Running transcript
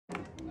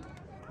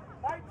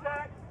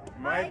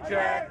Mic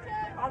check.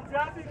 I'm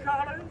Jazzie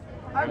Collins.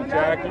 I'm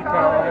Jackie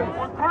Collins.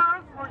 With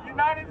Queers, we're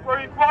united for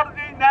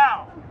equality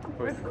now.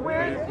 With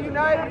Queers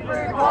united for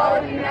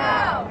equality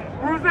now.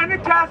 Who's in the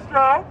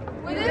Castro?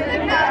 Within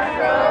the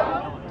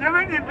Castro.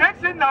 Giving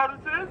eviction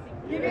notices.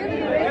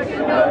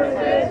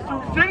 To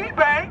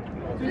Citibank.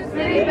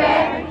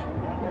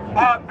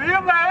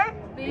 BLA.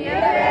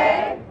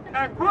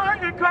 And Queer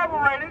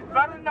Incorporated,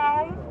 better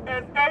known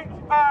as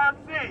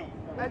HRC.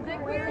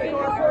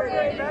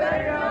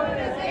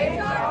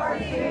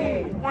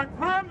 When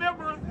queer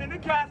members in the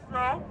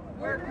Castro,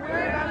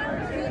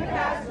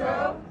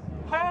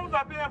 homes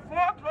are being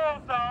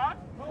foreclosed on,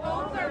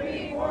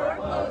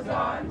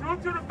 due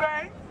to the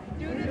bank,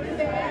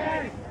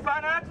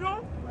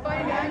 financial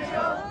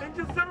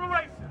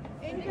inconsideration.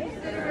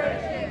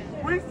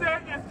 We say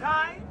it's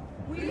time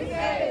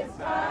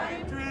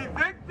to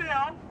evict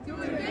them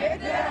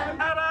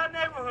out of our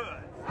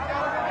neighborhoods.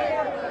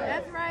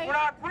 That's right. When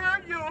our queer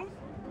youth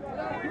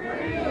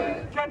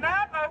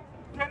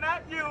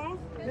cannot use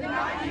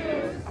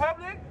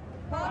public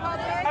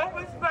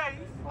open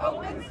space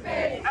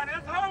and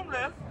is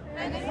homeless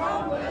and is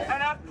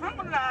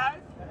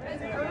criminalized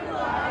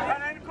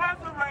and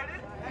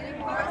incarcerated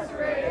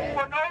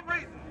for no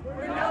reason.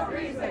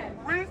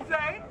 We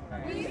say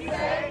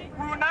we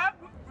will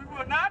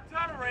not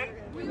tolerate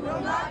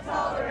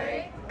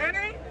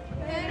any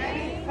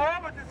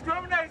form of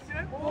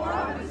discrimination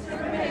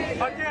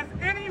against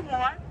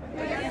anyone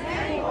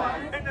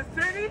in the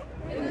city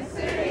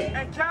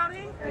and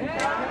county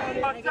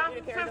of San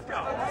Francisco.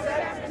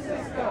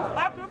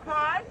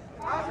 Occupy